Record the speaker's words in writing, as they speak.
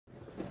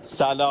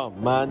سلام،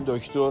 من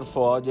دکتر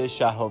فؤاد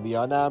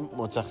شهابیانم،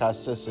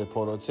 متخصص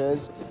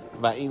پروتز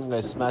و این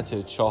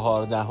قسمت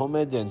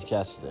 14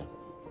 دنتکسته.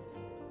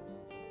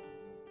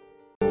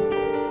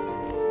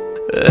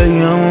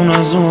 ایامون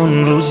از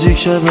اون روزی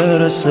که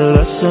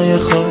برسه دستای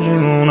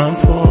خالیمونم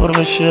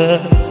پر بشه،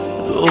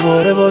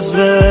 دوباره باز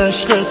به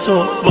عشق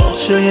تو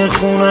باغچه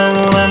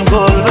خونمونم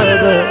گل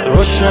بده.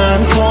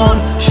 روشن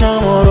کن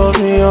شما رو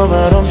بیا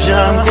برام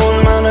جمع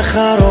کن، من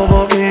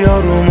خرابا بیا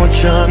رومو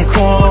کم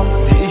کن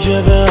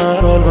دیگه، به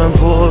هر حال من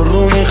پر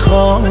رو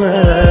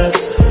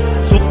میخوامت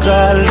تو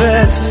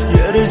قلبت،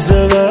 یه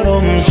ریزه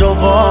برام جا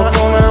وا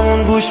کنم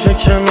اون گوشه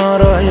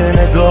کنارای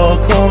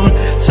نگاه کن،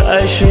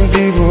 تهش این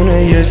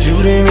دیوونه یه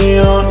جوری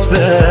میاد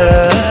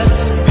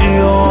بهت.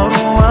 بیا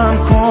رومم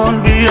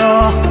کن،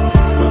 بیا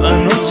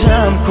منو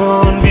جمع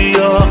کن،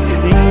 بیا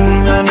این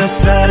من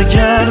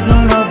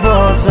سرگردون و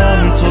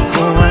بازم تو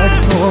کمک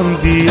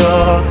کن.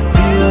 بیا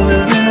بیا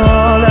ببین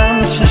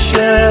حالم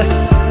چشه،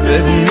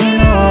 ببین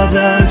این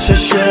آدم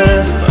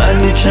چشه،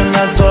 منی که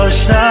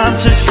نذاشتم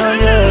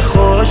چشای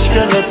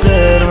خوشگلت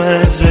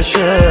قرمز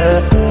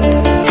بشه.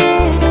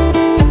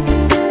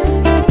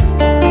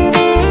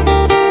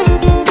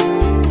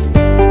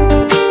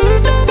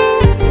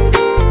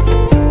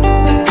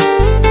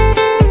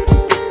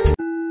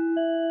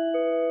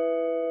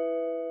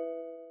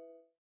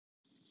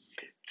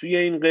 توی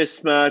این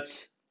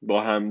قسمت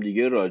با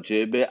همدیگه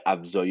راجع به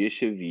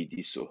افزایش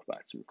ویدی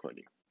صحبت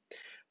میکنیم.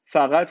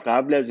 فقط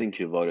قبل از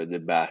اینکه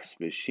وارد بحث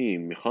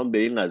بشیم میخوام به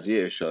این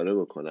قضیه اشاره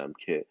بکنم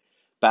که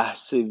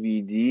بحث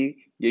ویدی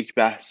یک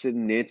بحث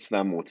نت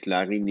و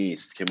مطلقی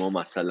نیست که ما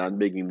مثلا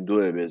بگیم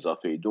 2 به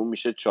اضافه 2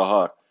 میشه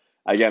 4،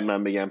 اگر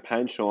من بگم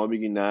 5 شما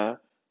بگی نه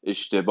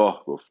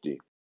اشتباه گفتی.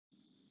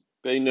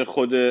 بین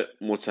خود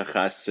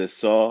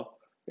متخصصا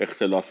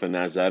اختلاف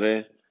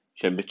نظره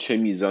که به چه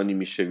میزانی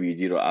میشه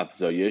ویدی رو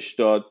افزایش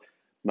داد.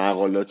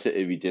 مقالات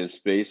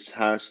اویدنس بیس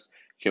هست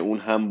که اون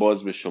هم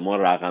باز به شما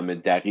رقم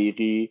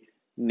دقیقی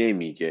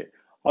نمیگه.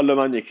 حالا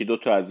من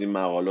 1-2 تا از این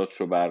مقالات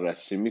رو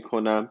بررسی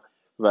میکنم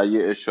و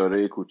یه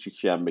اشاره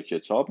کوچیکی هم به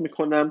کتاب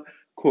میکنم.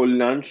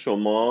 کلن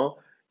شما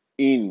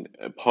این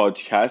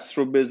پادکست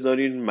رو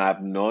بذارین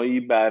مبنایی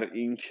بر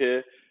این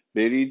که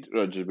برید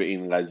راجع به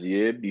این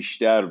قضیه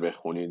بیشتر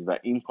بخونید و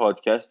این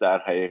پادکست در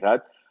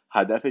حقیقت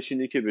هدفش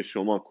اینه که به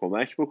شما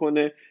کمک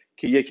بکنه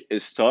که یک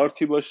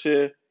استارتی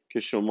باشه که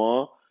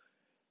شما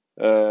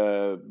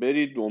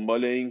برید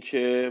دنبال این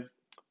که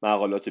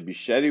مقالات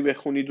بیشتری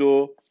بخونید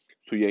و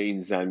توی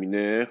این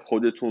زمینه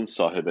خودتون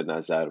صاحب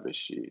نظر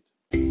بشید.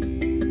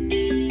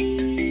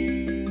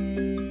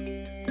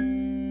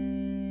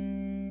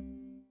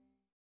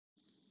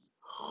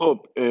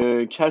 خب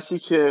کسی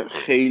که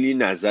خیلی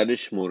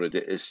نظرش مورد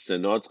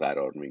استناد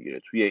قرار میگیره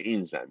توی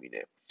این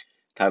زمینه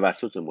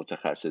توسط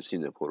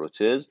متخصصین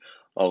پروتز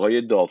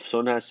آقای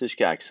داوسون هستش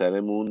که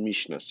اکثرمون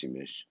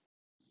میشناسیمش.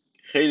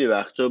 خیلی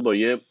وقتا با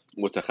یه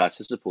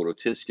متخصص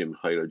پروتز که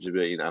میخوای راجع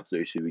به این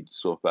افزایش ویدی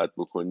صحبت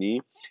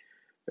بکنی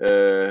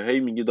هی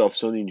میگه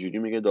داوسون اینجوری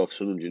میگه،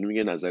 داوسون اونجوری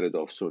میگه، نظر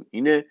داوسون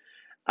اینه.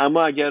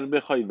 اما اگر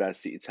بخوای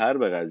وسیع‌تر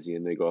به قضیه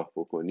نگاه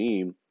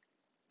بکنیم،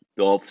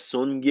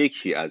 داوسون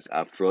یکی از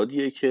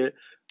افرادیه که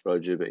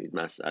راجع به این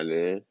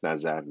مسئله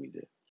نظر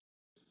میده.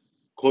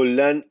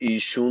 کلاً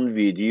ایشون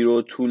ویدی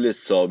رو طول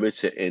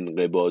ثابت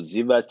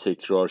انقباضی و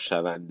تکرار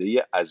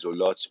شونده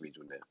عضلات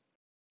میدونه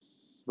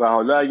و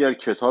حالا اگر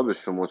کتابش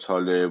رو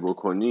مطالعه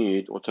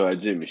بکنید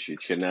متوجه میشید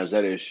که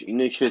نظرش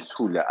اینه که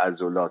طول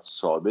عضلات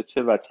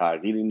ثابته و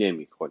تغییری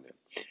نمیکنه.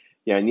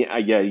 یعنی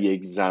اگر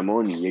یک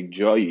زمانی یک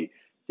جایی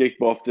یک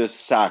بافت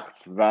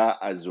سخت و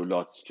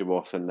عضلات که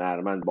بافت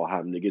نرمن با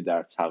همدیگه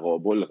در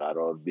تقابل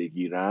قرار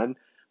بگیرن،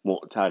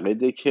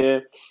 معتقده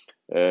که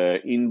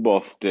این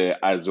بافت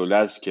عضله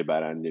است که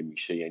برنده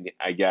میشه. یعنی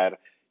اگر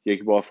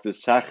یک بافت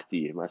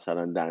سختی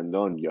مثلا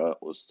دندان یا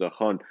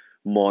استخوان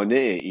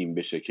مانع این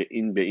بشه که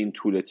این به این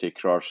طول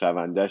تکرار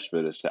شوندش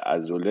برسه،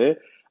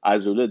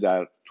 عضله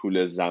در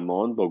طول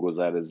زمان با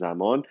گذر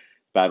زمان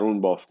بر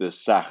اون بافت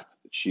سخت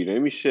چیره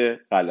میشه،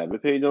 غلبه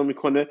پیدا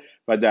میکنه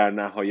و در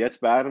نهایت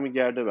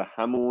برمیگرده به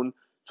همون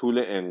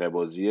طول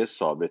انقباضی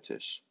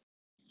ثابتش.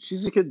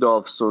 چیزی که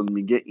داوسون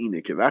میگه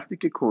اینه که وقتی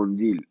که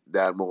کندیل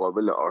در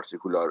مقابل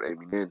آرتیکولار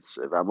امیننس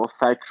و ما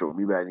فک رو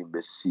میبریم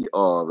به سی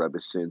آر و به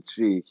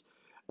سنتریک،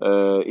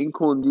 این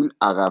کندیل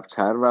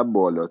عقبتر و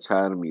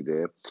بالاتر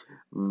میره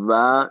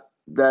و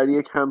در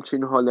یک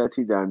همچین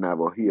حالتی در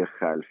نواحی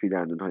خلفی،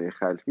 دندونهای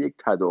خلفی یک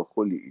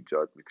تداخلی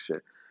ایجاد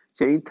میشه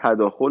که این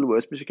تداخل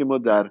باعث میشه که ما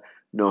در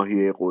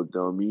ناحیه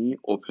قدامی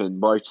اوپن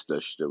بایت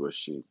داشته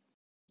باشیم،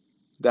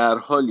 در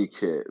حالی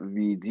که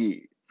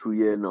ویدی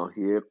توی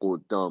ناحیه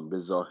قدام به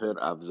ظاهر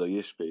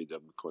افزایش پیدا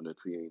میکنه.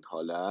 توی این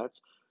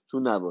حالت تو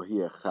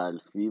نواحی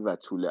خلفی و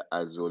طول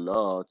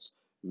عضلات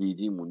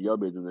ویدیمون یا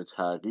بدون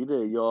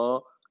تغییره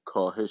یا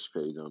کاهش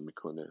پیدا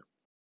میکنه.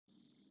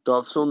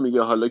 داوسون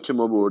میگه حالا که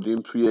ما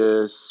بردیم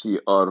توی سی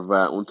آر و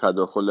اون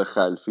تداخل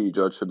خلفی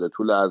ایجاد شده،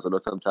 طول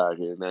عضلات هم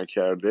تغییر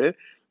نکرده،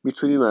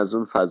 میتونیم از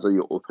اون فضای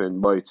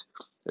اوپن بایت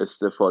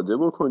استفاده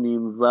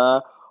بکنیم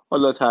و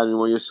حالا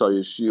ترمیم‌های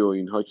سایشی و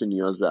اینها که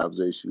نیاز به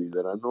افزایش ویدی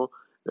دارن و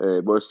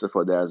با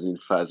استفاده از این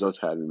فضا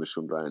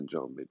ترمیمشون رو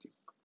انجام بدیم.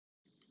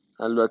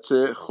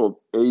 البته خب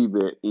عیب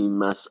این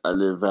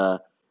مسئله و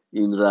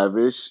این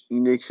روش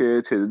اینه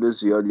که تعداد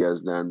زیادی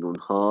از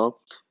دندون‌ها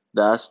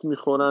دست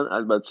میخورن.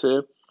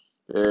 البته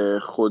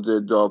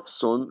خود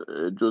داوسون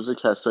جزء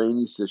کسایی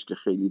نیستش که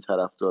خیلی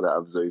طرفدار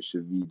افزایش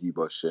ویدی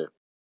باشه.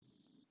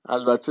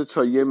 البته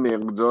تا یه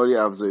مقداری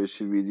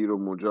افزایش ویدی رو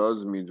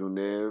مجاز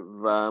میدونه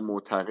و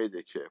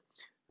معتقده که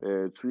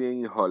توی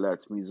این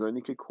حالت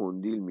میزانی که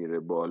کندیل میره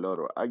بالا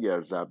رو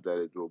اگر ضرب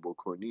در 2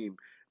 بکنیم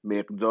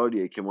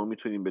مقداریه که ما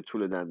میتونیم به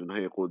طول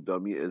دندونهای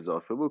قدامی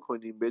اضافه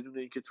بکنیم بدون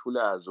اینکه طول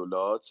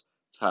عضلات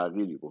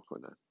تغییری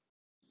بکنن.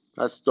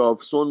 پس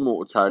داوسون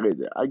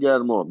معتقده اگر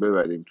ما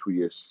ببریم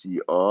توی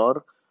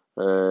CR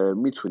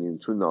میتونیم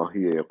تو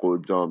ناحیه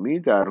قدامی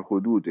در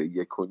حدود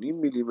 1.5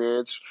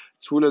 میلیمتر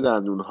طول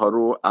دندونها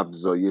رو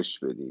افزایش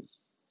بدیم.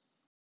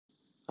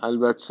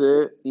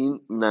 البته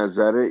این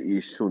نظر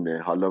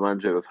ایشونه. حالا من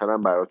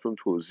جلوترم براتون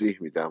توضیح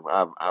میدم.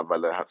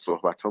 اول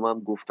صحبتام هم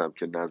گفتم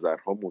که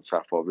نظرها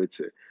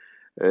متفاوته.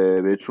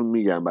 بهتون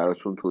میگم،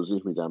 براتون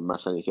توضیح میدم.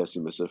 مثلا یک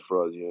کسی مثل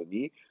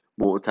فرادیانی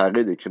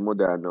معتقده که ما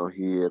در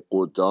ناحیه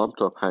قدام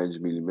تا 5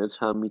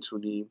 میلیمتر هم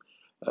میتونیم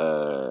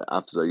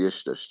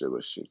افزایش داشته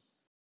باشیم.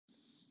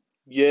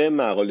 یه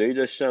مقاله‌ای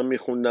داشتم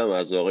میخوندم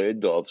از آقای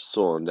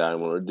داوسون در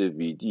مورد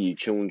ویدی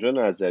که اونجا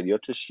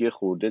نظریاتش یه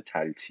خورده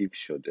تلطیف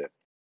شده.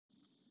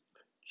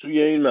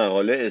 توی این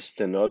مقاله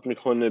استناد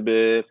میکنه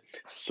به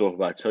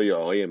صحبت‌های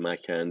آقای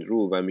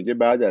مکندرو و میگه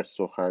بعد از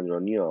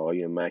سخنرانی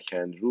آقای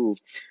مکندرو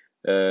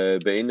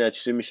به این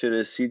نتیجه میشه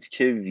رسید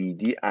که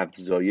ویدی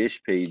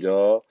افزایش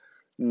پیدا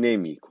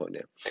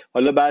نمیکنه.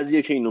 حالا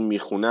بعضیه که اینو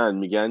میخونن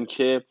میگن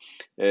که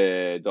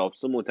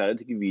داوسون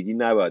معتقده که ویدی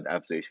نباید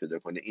افزایش پیدا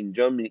کنه.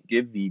 اینجا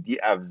میگه ویدی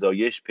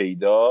افزایش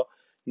پیدا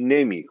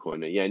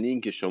نمیکنه، یعنی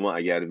اینکه شما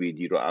اگر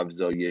ویدی رو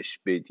افزایش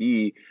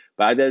بدی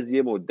بعد از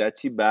یه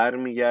مدتی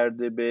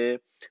برمیگرده به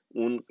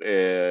اون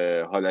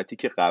حالتی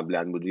که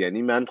قبلا بود.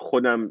 یعنی من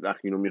خودم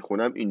وقتی اینو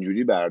میخونم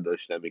اینجوری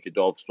برداشتمه که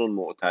داوسون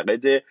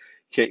معتقده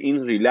که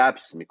این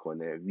ریلپس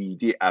میکنه،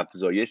 ویدی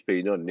افزایش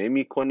پیدا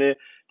نمیکنه،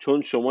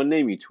 چون شما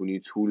نمیتونی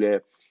طول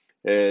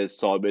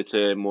ثابت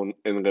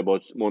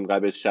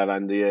منقبض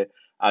شونده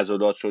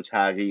عضلات رو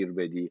تغییر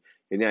بدی.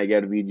 یعنی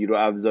اگر ویدی رو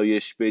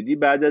افزایش بدی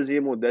بعد از یه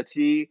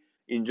مدتی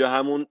اینجا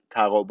همون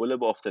تقابل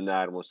بافت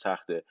نرم و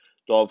سخته.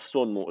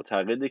 داوسون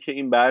معتقده که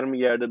این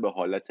برمیگرده به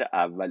حالت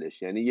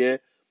اولش، یعنی یه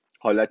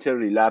حالت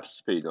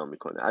ریلپس پیدا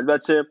میکنه.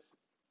 البته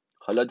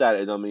حالا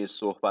در ادامه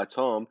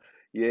صحبتام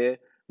یه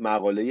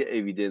مقاله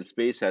اویدنس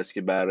بیس هست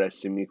که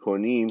بررسی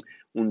میکنیم.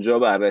 اونجا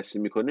بررسی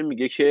میکنه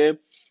میگه که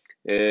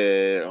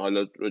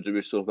حالا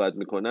راجبش صحبت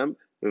میکنم،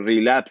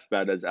 ریلپس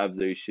بعد از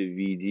افزایش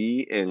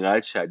ویدی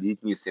انقدر شدید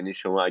نیست. یعنی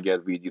شما اگر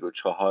ویدی رو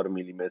 4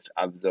 میلیمتر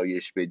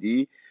افزایش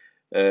بدی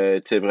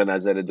طبق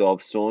نظر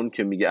داوسون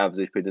که میگه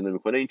افزایش پیدا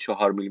نمیکنه، این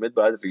 4 میلیمتر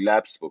باید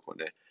ریلپس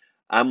بکنه.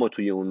 اما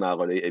توی اون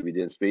مقاله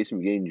اویدنس بیس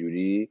میگه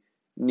اینجوری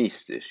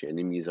نیستش،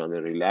 یعنی میزان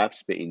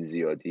ریلپس به این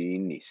زیادی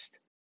نیست.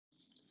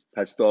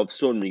 پس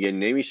داوسون میگه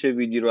نمیشه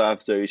ویدی رو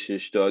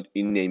افزایشش داد.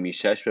 این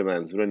نمیشهش به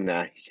منظور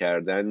نهی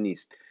کردن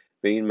نیست،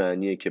 به این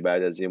معنیه که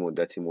بعد از یه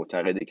مدتی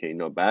معتقده که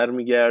اینا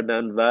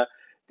برمیگردن و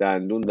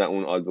دندون و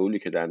اون آلوئولی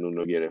که دندون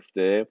رو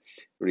گرفته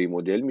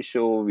ریمودل میشه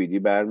و ویدی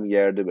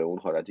برمیگرده به اون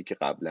حالتی که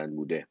قبلا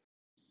بوده.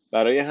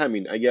 برای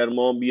همین اگر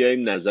ما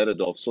بیایم نظر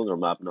داوسون رو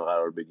مبنا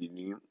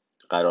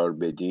قرار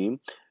بدیم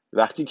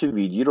وقتی که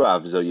ویدی رو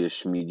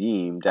افزایش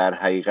میدیم در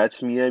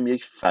حقیقت میایم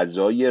یک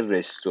فضای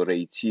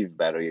رستوریتیو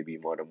برای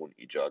بیمارمون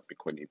ایجاد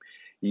میکنیم،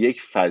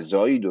 یک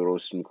فضایی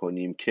درست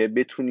میکنیم که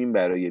بتونیم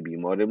برای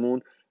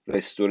بیمارمون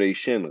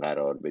رستوریشن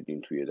قرار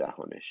بدیم توی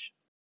دهانش.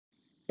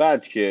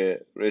 بعد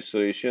که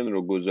رستوریشن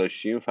رو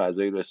گذاشتیم،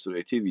 فضای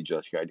رستوریتیو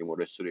ایجاد کردیم و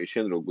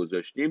رستوریشن رو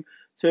گذاشتیم،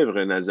 طبق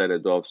نظر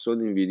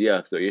داوسون این ویدی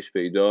افزایش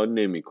پیدا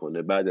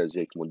نمیکنه. بعد از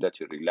یک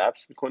مدتی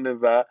ریلپس میکنه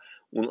و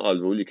اون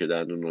آلوئولی که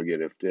دندون رو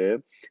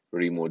گرفته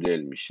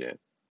ریمودل میشه.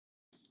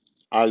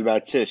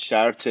 البته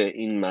شرط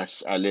این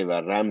مسئله و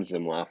رمز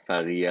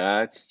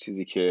موفقیت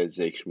چیزی که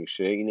ذکر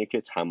میشه اینه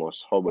که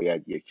تماس ها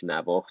باید یک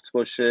نواخت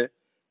باشه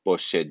با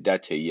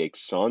شدت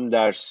یکسان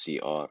در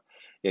CR.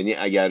 یعنی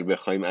اگر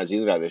بخوایم از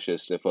این روش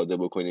استفاده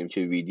بکنیم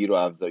که ویدی رو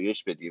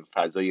افزایش بدیم،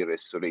 فضای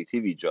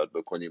رستوریتیو ایجاد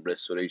بکنیم،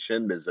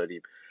 رستوریشن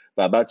بذاریم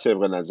و بعد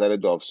طبق نظر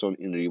داوسون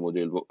این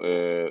ریمودل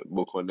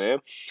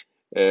بکنه،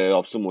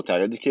 داوسون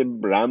معتقده که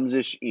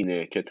رمزش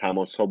اینه که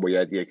تماس ها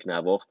باید یک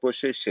نواخت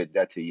باشه،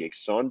 شدت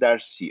یکسان در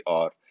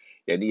CR.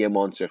 یعنی یه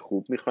مانتر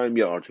خوب میخوایم،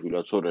 یه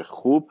آرتیکولاتور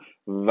خوب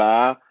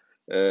و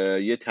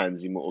یه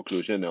تنظیم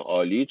اوکلوژن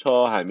عالی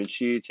تا همه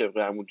چی طبق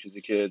همون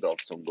چیزی که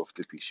داوسون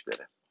گفته پیش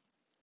بره.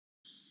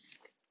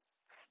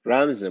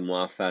 رمز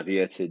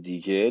موفقیت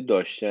دیگه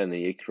داشتن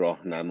یک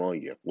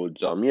راهنمای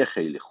قدامی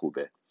خیلی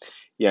خوبه.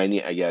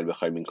 یعنی اگر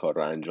بخوایم این کار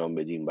رو انجام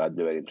بدیم باید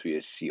ببریم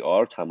توی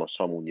CR،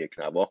 تماسامون یک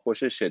نواخت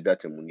باشه،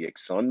 شدتمون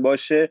یکسان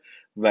باشه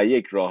و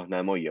یک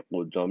راهنمای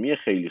قدامی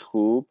خیلی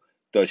خوب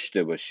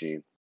داشته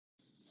باشیم.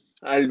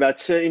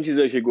 البته این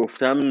چیزایی که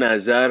گفتم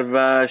نظر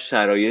و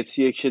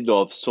شرایطیه که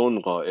داوسون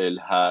قائل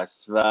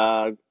هست و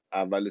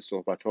اول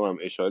صحبت هم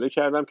اشاره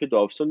کردم که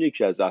داوسون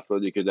یکی از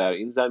افرادی که در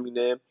این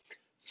زمینه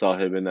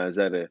صاحب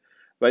نظره،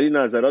 ولی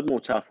نظرات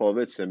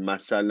متفاوته.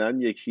 مثلا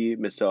یکی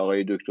مثل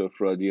آقای دکتر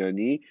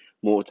فرادیانی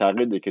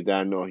معتقده که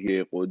در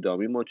ناحیه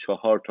قدامی ما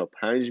 4 تا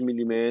 5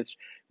 میلیمتر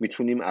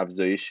میتونیم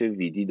افزایش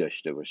ویدی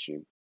داشته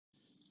باشیم.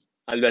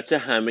 البته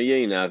همه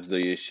این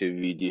افزایش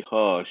ویدی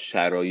ها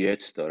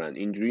شرایط دارن،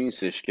 اینجوری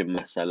نیستش که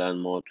مثلا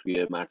ما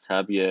توی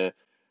مطب یه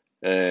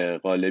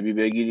قالبی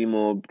بگیریم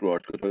و رو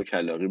آرتیکل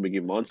کلاغی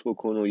بگیم مانت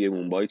بکن و یه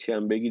مونبایتی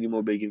هم بگیریم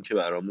و بگیم که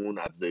برامون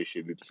افزایش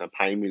ویدی مثلا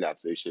 5 میل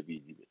افزایش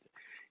ویدی بده.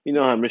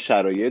 اینا همه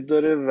شرایط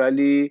داره،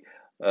 ولی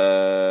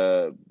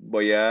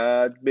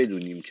باید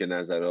بدونیم که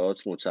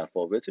نظرات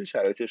متفاوته،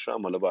 شرایطش رو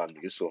هم حالا با هم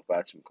دیگه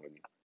صحبت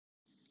میکنیم.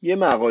 یه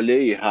مقاله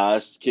ای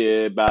هست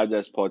که بعد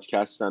از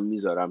پادکستم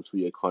میذارم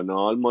توی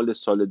کانال، مال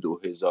سال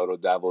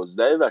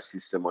 2012 و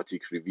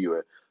سیستماتیک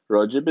ریویوه،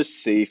 راجع به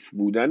سیف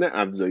بودن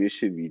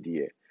افزایش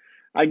ویدیه.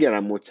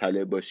 اگرم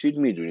مطلع باشید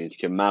میدونید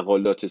که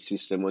مقالات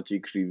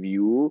سیستماتیک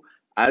ریویو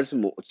از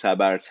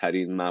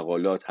معتبرترین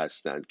مقالات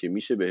هستند که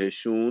میشه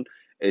بهشون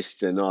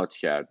استناد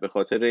کرد، به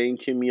خاطر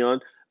اینکه میان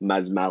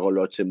از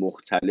مقالات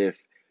مختلف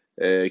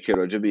که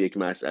راجع به یک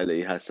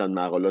مسئله هستن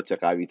مقالات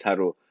قوی تر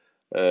رو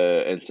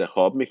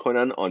انتخاب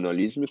میکنن،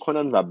 آنالیز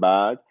میکنن و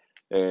بعد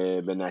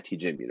به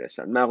نتیجه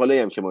میرسن.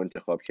 مقاله هم که ما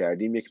انتخاب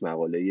کردیم یک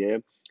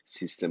مقاله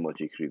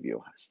سیستماتیک ریویو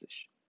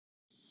هستش.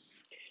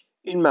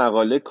 این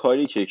مقاله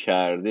کاری که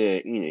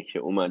کرده اینه که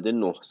اومده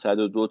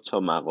 902 تا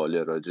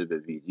مقاله راجع به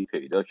ویدی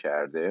پیدا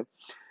کرده،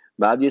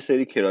 بعد یه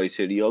سری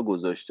کرایتریا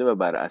گذاشته و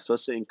بر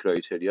اساس این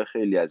کرایتریا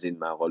خیلی از این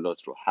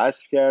مقالات رو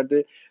حذف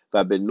کرده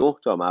و به 9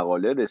 تا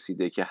مقاله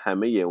رسیده که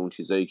همه اون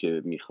چیزایی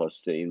که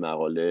میخواسته این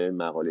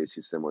مقاله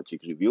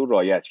سیستماتیک ریویو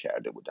رعایت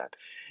کرده بودن.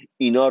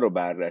 اینا رو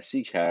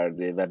بررسی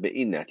کرده و به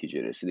این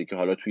نتیجه رسیده که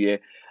حالا توی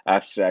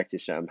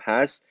ابسترکتش هم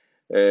هست،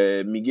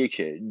 میگه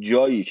که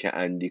جایی که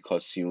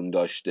اندیکاسیون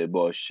داشته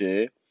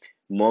باشه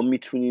ما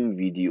میتونیم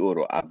ویدیو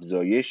رو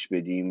افزایش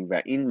بدیم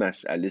و این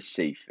مسئله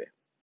سیفه.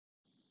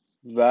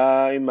 و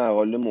این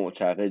مقاله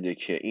معتقده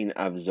که این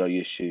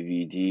افزایش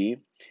ویدی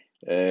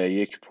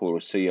یک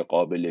پروسه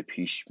قابل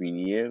پیش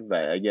بینیه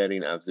و اگر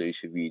این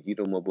افزایش ویدی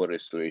رو ما با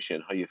رستوریشن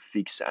های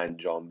فیکس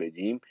انجام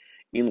بدیم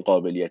این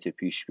قابلیت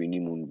پیش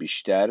بینیمون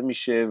بیشتر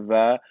میشه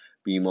و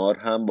بیمار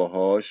هم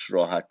باهاش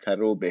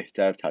راحتتر و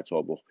بهتر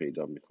تطابق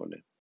پیدا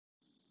میکنه.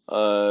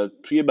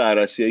 توی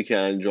بررسی هایی که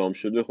انجام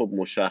شده خب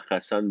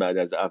مشخصا بعد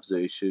از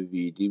افزایش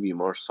ویدی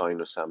بیمار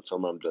ساین و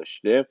سمتوم هم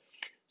داشته،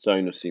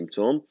 ساین و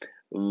سیمتوم،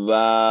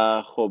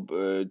 و خب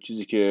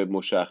چیزی که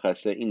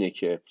مشخصه اینه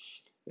که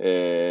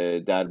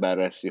در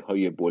بررسی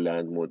های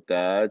بلند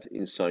مدت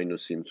این ساین و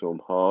سیمتوم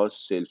ها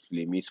سلف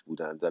لیمیت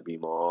بودند و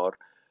بیمار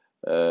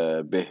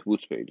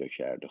بهبود پیدا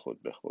کرده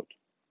خود به خود.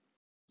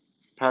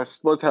 پس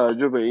با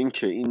توجه به این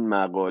که این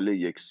مقاله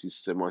یک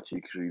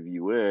سیستماتیک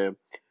ریویوه،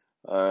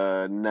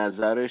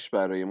 نظرش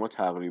برای ما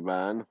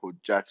تقریبا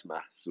حجت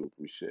محسوب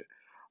میشه.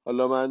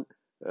 حالا من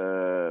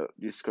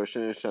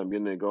دیسکاشنش هم یه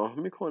نگاه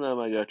میکنم،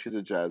 اگر چیز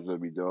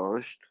جذابی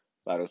داشت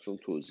براتون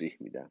توضیح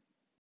میدم.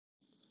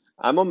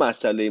 اما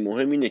مسئله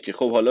مهم اینه که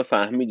خب حالا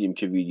فهمیدیم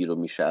که ویدی رو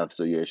میشه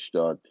افزایش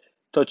داد،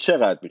 تا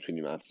چقدر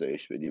میتونیم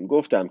افزایش بدیم؟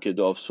 گفتم که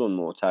داوسون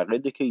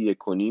معتقده که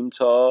 1.5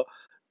 تا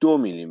 2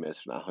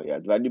 میلیمتر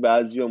نهایت، ولی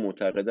بعضیا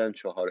معتقدن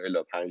 4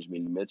 الی 5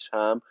 میلیمتر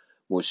هم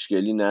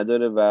مشکلی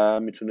نداره و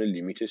میتونه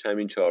لیمیتش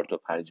همین 4 تا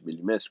 5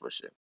 میلیمتر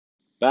باشه.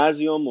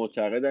 بعضیا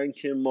معتقدن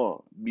که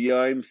ما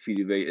بیایم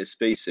فریوی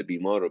اسپیس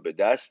بیمار رو به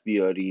دست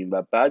بیاریم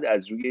و بعد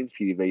از روی این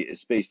فریوی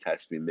اسپیس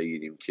تصمیم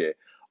بگیریم که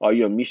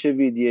آیا میشه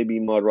ویدی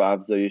بیمار رو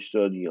افزایش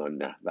داد یا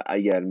نه، و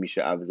اگر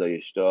میشه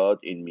افزایش داد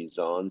این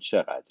میزان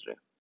چقدره.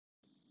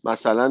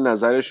 مثلا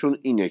نظرشون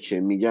اینه که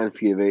میگن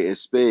فریوی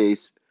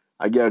اسپیس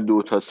اگر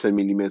 2 تا 3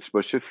 میلیمتر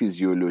باشه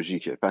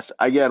فیزیولوژیکه، پس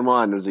اگر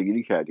ما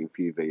اندازه‌گیری کردیم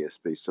فریوی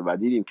اسپیس و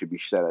دیدیم که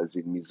بیشتر از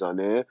این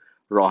میزانه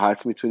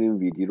راحت میتونیم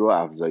ویدی رو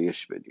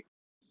افزایش بدیم.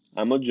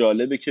 اما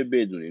جالبه که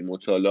بدونین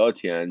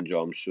مطالعاتی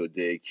انجام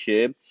شده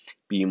که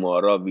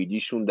بیمارا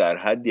ویدیشون در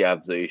حدی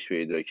افزایش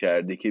پیدا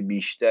کرده که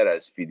بیشتر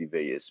از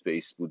فریوی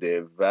اسپیس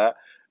بوده و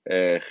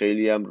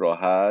خیلی هم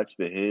راحت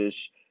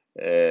بهش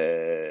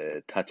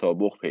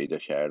تطابق پیدا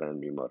کردن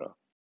بیمارا.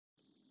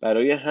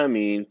 برای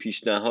همین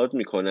پیشنهاد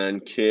میکنن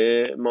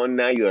که ما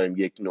نیایم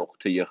یک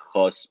نقطه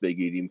خاص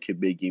بگیریم که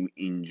بگیم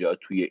اینجا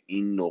توی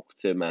این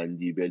نقطه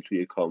مندیبل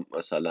توی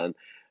مثلا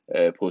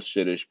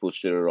پوسترش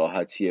پوستر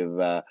راحتیه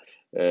و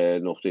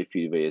نقطه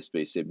فریوی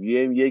اسپیس،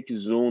 بیایم یک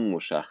زون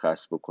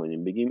مشخص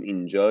بکنیم، بگیم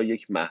اینجا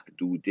یک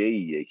محدوده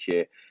ایه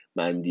که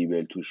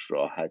مندیبل توش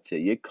راحته،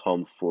 یک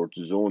کامفورت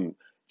زون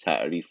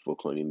تعریف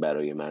بکنیم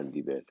برای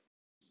مندیبل.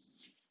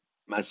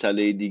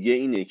 مسئله دیگه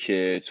اینه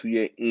که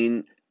توی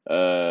این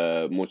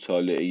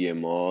مطالعه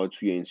ما،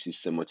 توی این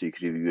سیستماتیک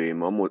ریویو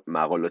ما،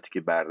 مقالاتی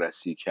که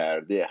بررسی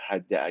کرده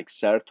حد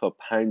اکثر تا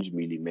 5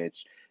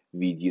 میلیمتر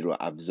ویدی رو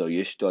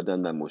افزایش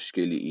دادن و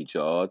مشکلی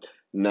ایجاد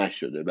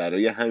نشده.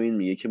 برای همین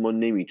میگه که ما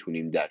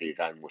نمیتونیم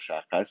دقیقا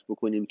مشخص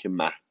بکنیم که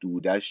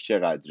محدودش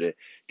چقدره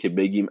که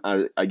بگیم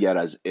اگر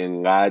از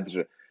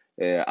انقدر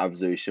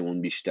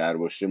افزایشمون بیشتر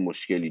باشه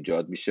مشکل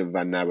ایجاد میشه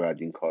و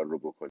نباید این کار رو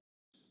بکنیم.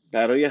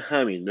 برای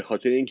همین به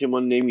خاطر اینکه ما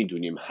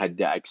نمیدونیم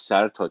حد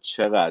اکثر تا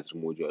چقدر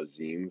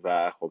مجازیم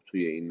و خب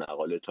توی این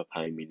مقاله تا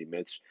 5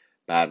 میلیمتر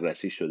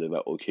بررسی شده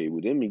و اوکی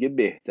بوده، میگه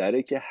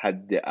بهتره که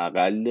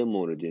حداقل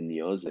مورد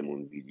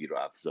نیازمون ویدی رو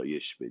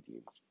افزایش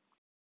بدیم.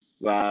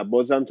 و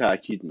بازم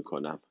تاکید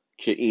میکنم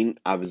که این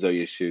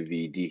افزایش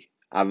ویدی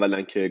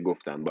اولا که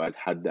گفتم باید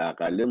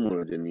حداقل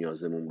مورد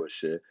نیازمون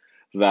باشه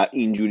و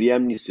اینجوری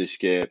هم نیستش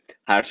که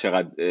هر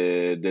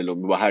چقدر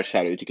با هر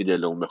شرایطی که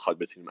دلمون بخواد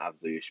بتونیم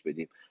افزایش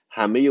بدیم.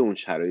 همه اون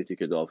شرایطی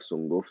که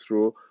داوسون گفت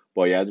رو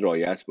باید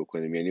رعایت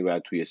بکنیم، یعنی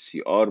باید توی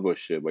CR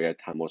باشه، باید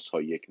تماس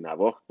ها یک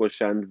نواخت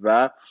باشند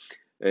و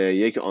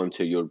یک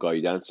آنتریور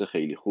گایدنس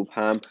خیلی خوب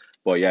هم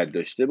باید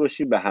داشته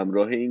باشیم به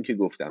همراه این که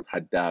گفتم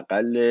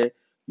حداقل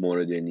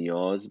مورد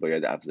نیاز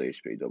باید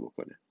افزایش پیدا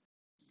بکنه.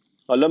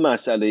 حالا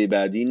مسئله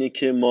بعدی اینه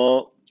که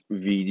ما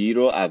ویدی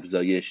رو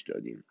افزایش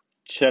دادیم،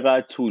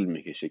 چقدر طول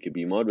میکشه که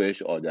بیمار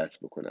بهش عادت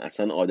بکنه؟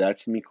 اصلا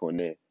عادت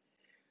میکنه؟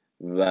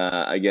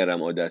 و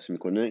اگرم عادت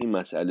میکنه این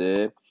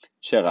مسئله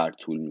چقدر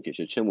طول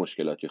میکشه؟ چه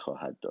مشکلاتی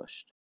خواهد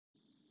داشت؟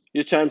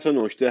 یه چند تا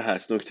نکته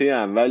هست. نکته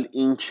اول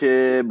این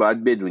که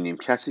باید بدونیم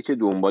کسی که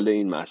دنبال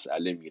این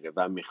مسئله میره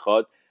و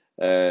میخواد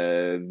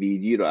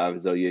ویدی رو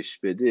افزایش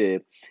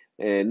بده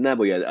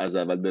نباید از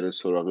اول بره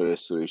سراغ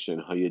رستوریشن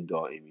های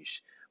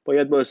دائمیش.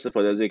 باید با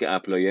استفاده از یک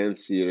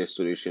اپلاینسی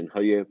رستوریشن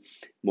های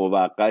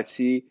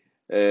موقتی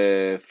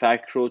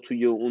فک رو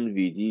توی اون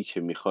ویدی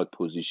که میخواد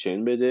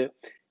پوزیشن بده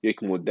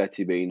یک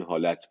مدتی به این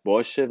حالت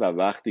باشه و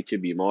وقتی که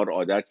بیمار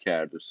عادت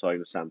کرد و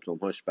ساین و سمپتوم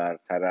هاش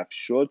برطرف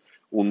شد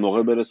اون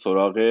موقع بره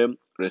سراغ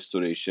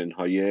رستوریشن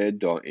های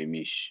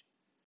دائمیش.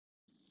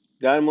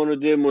 در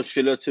مورد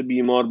مشکلات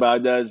بیمار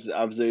بعد از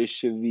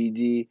افزایش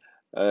ویدی،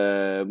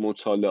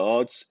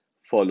 مطالعات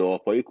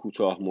فالوآپ های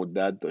کوتاه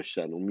مدت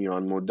داشتن و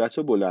میان مدت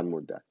و بلند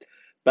مدت.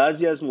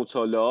 بعضی از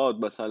مطالعات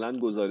مثلا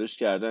گزارش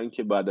کردن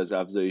که بعد از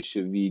افزایش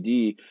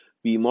ویدی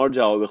بیمار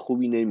جواب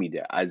خوبی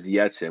نمیده،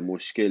 اذیت،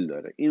 مشکل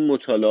داره. این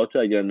مطالعات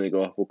رو اگر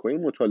نگاه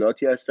بکنیم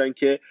مطالعاتی هستن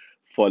که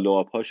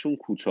فالوآپ هاشون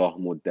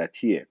کوتاه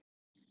مدتیه.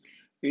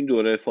 این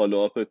دوره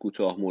فالوآپ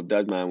کوتاه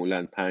مدت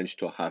معمولا 5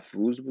 تا 7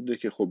 روز بوده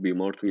که خب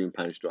بیمار توی این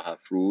 5 تا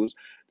 7 روز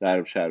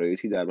در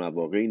شرایطی در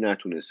مواقعی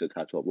نتونسته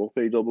تطابق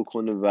پیدا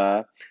بکنه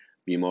و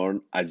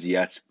بیمار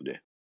اذیت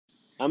بوده.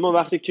 اما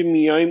وقتی که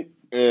میایم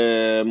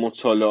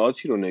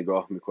مطالعاتی رو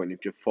نگاه میکنیم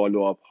که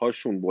فالوآپ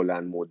هاشون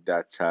بلند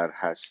مدت تر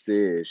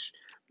هستش،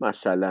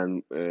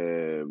 مثلا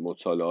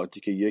مطالعاتی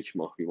که 1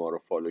 ماه بیمار رو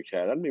فالو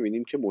کردن،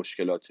 میبینیم که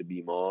مشکلات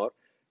بیمار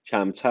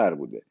کمتر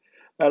بوده.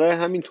 برای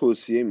همین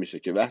توصیه میشه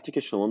که وقتی که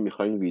شما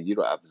میخواین ویدی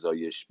رو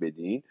افزایش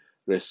بدین،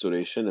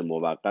 رستوریشن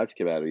موقت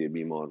که برای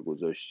بیمار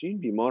گذاشتین،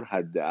 بیمار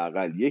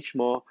حداقل 1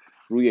 ماه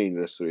روی این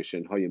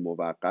رستوریشن های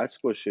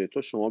موقت باشه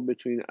تا شما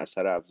بتونین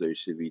اثر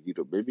افزایش ویدی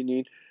رو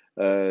ببینین،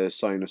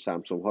 ساین و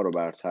سمپتوم ها رو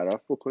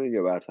برطرف بکنید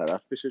یا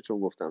برطرف بشه، چون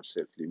گفتم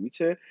صفر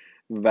لیمیته،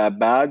 و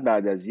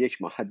بعد از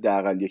 1 ماه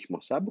حداقل 1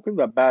 ماه صبر بکنید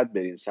و بعد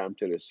برین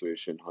سمت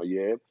رستوریشن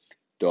های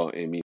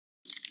دائمی.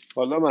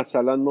 حالا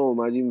مثلا ما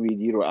اومدیم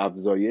ویدی رو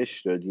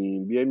افزایش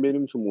دادیم، بیایم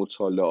بریم تو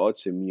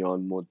مطالعات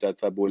میان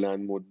مدت و بلند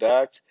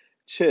مدت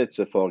چه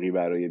اتفاقی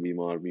برای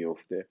بیمار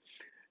میفته.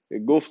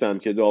 گفتم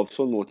که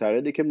داوسون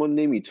معتقده که ما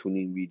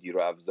نمیتونیم ویدی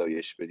رو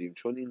افزایش بدیم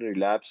چون این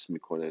ریلپس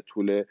میکنه،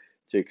 طول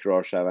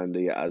تکرار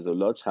شونده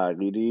عضلات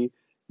تغییری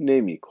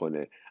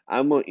نمیکنه.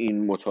 اما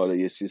این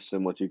مطالعه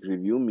سیستماتیک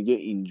ریویو میگه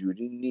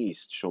اینجوری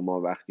نیست.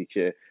 شما وقتی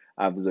که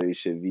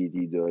افزایش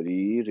ویدی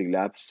داری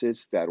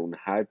ریلپست در اون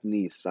حد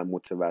نیست و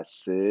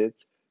متوسط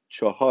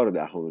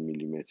 0.4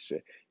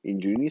 میلیمتره.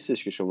 اینجوری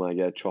نیستش که شما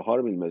اگر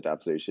 4 میلیمتر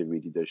افزایش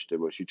ویدی داشته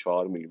باشی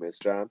 4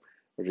 میلیمتر هم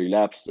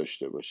ریلپس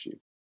داشته باشی.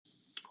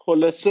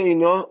 خلاصه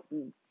اینا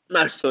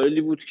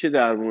مسائلی بود که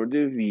در مورد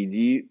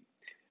ویدی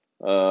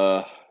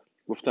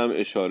گفتم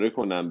اشاره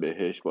کنم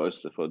بهش با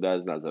استفاده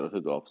از نظرات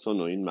داوسون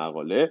و این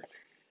مقاله.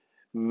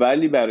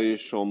 ولی برای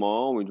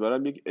شما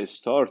امیدوارم یک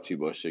استارتی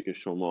باشه که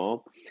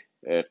شما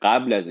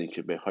قبل از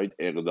اینکه بخواید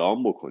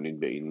اقدام بکنید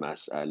به این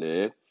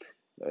مسئله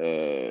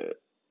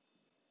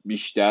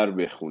بیشتر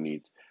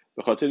بخونید،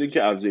 به خاطر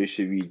اینکه افزایش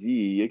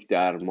ویدی یک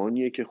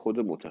درمانیه که خود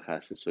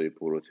متخصصای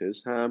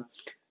پروتز هم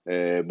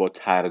با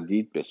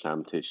تردید به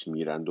سمتش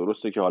میرن.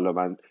 درسته که حالا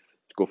من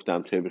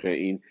گفتم طبق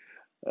این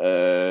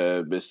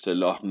به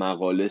اصطلاح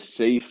مقاله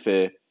سیف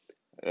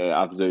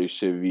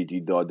افزایش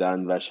ویدی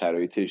دادن و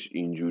شرایطش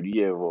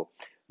اینجوریه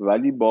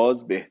ولی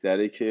باز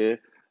بهتره که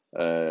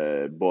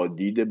با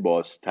دید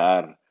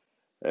بازتر،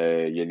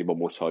 یعنی با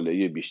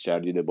مطالعه بیشتر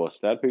دید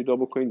بازتر پیدا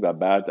بکنید و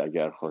بعد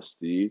اگر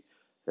خواستید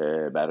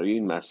برای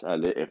این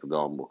مسئله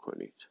اقدام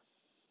بکنید.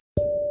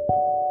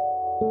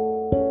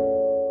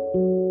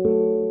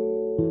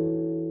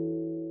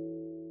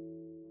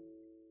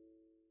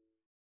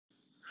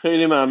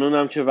 خیلی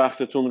ممنونم که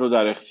وقتتون رو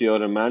در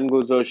اختیار من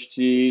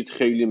گذاشتید.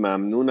 خیلی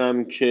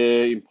ممنونم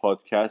که این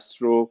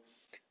پادکست رو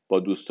با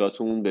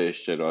دوستاتون به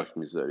اشتراک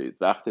میذارید.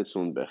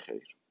 وقتتون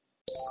بخیر.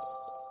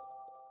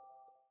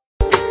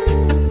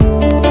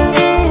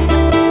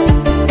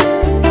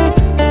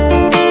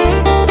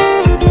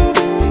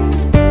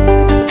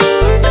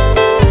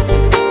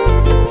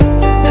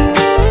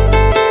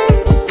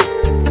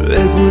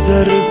 بگو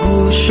در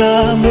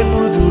گوشم،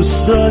 بگو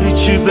دوست داری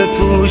چی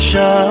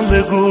بپوشم،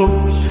 بگو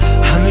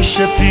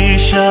همیشه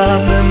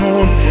پیشم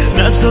بمون،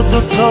 نزد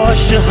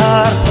دوتاش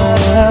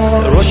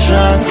حرفم.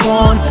 روشن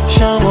کن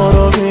شما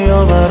رو،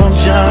 بیا برام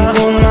جمع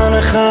کن، من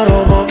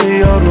خرابا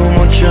بیا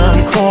رومو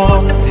کم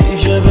کن.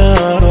 دیگه به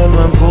هر حال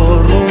من پر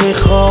رو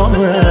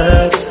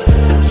میخوامت،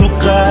 تو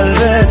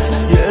قلبت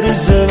یه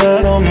ریزه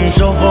برام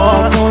اینجا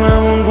وا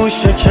کنم، اون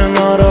گوشه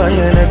کنارای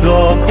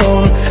نگاه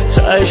کن،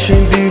 تایش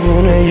این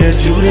دیوونه یه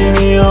جوری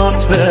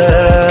میاد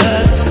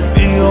بهت.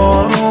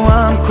 بیا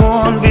رومم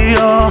کن،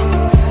 بیا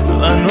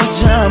منو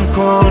جمع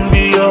کن،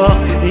 بیا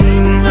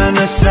این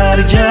من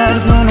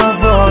سرگردون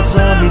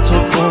آوازم تو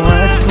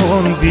کمک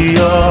کن.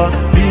 بیا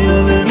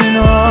بیا ببین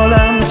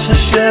حالم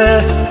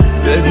چشه،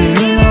 ببین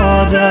این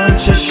آدم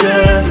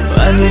چشه،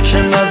 منی که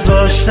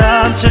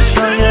نذاشتم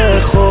چشای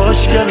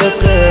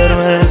خوشگلت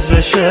قرمز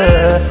بشه.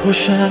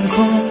 روشن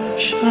کن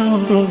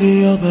شب رو،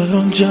 بیا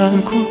برام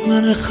جمع کن،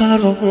 من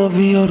خراب رو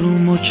بیا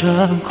رومو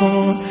کم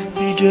کن،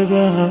 دیگه به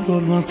هر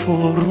حال من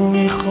پر رو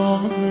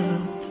میخوامت.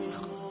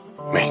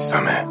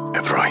 میثم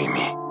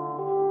ابراهیمی،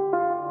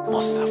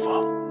 مصطفی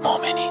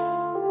مومنی.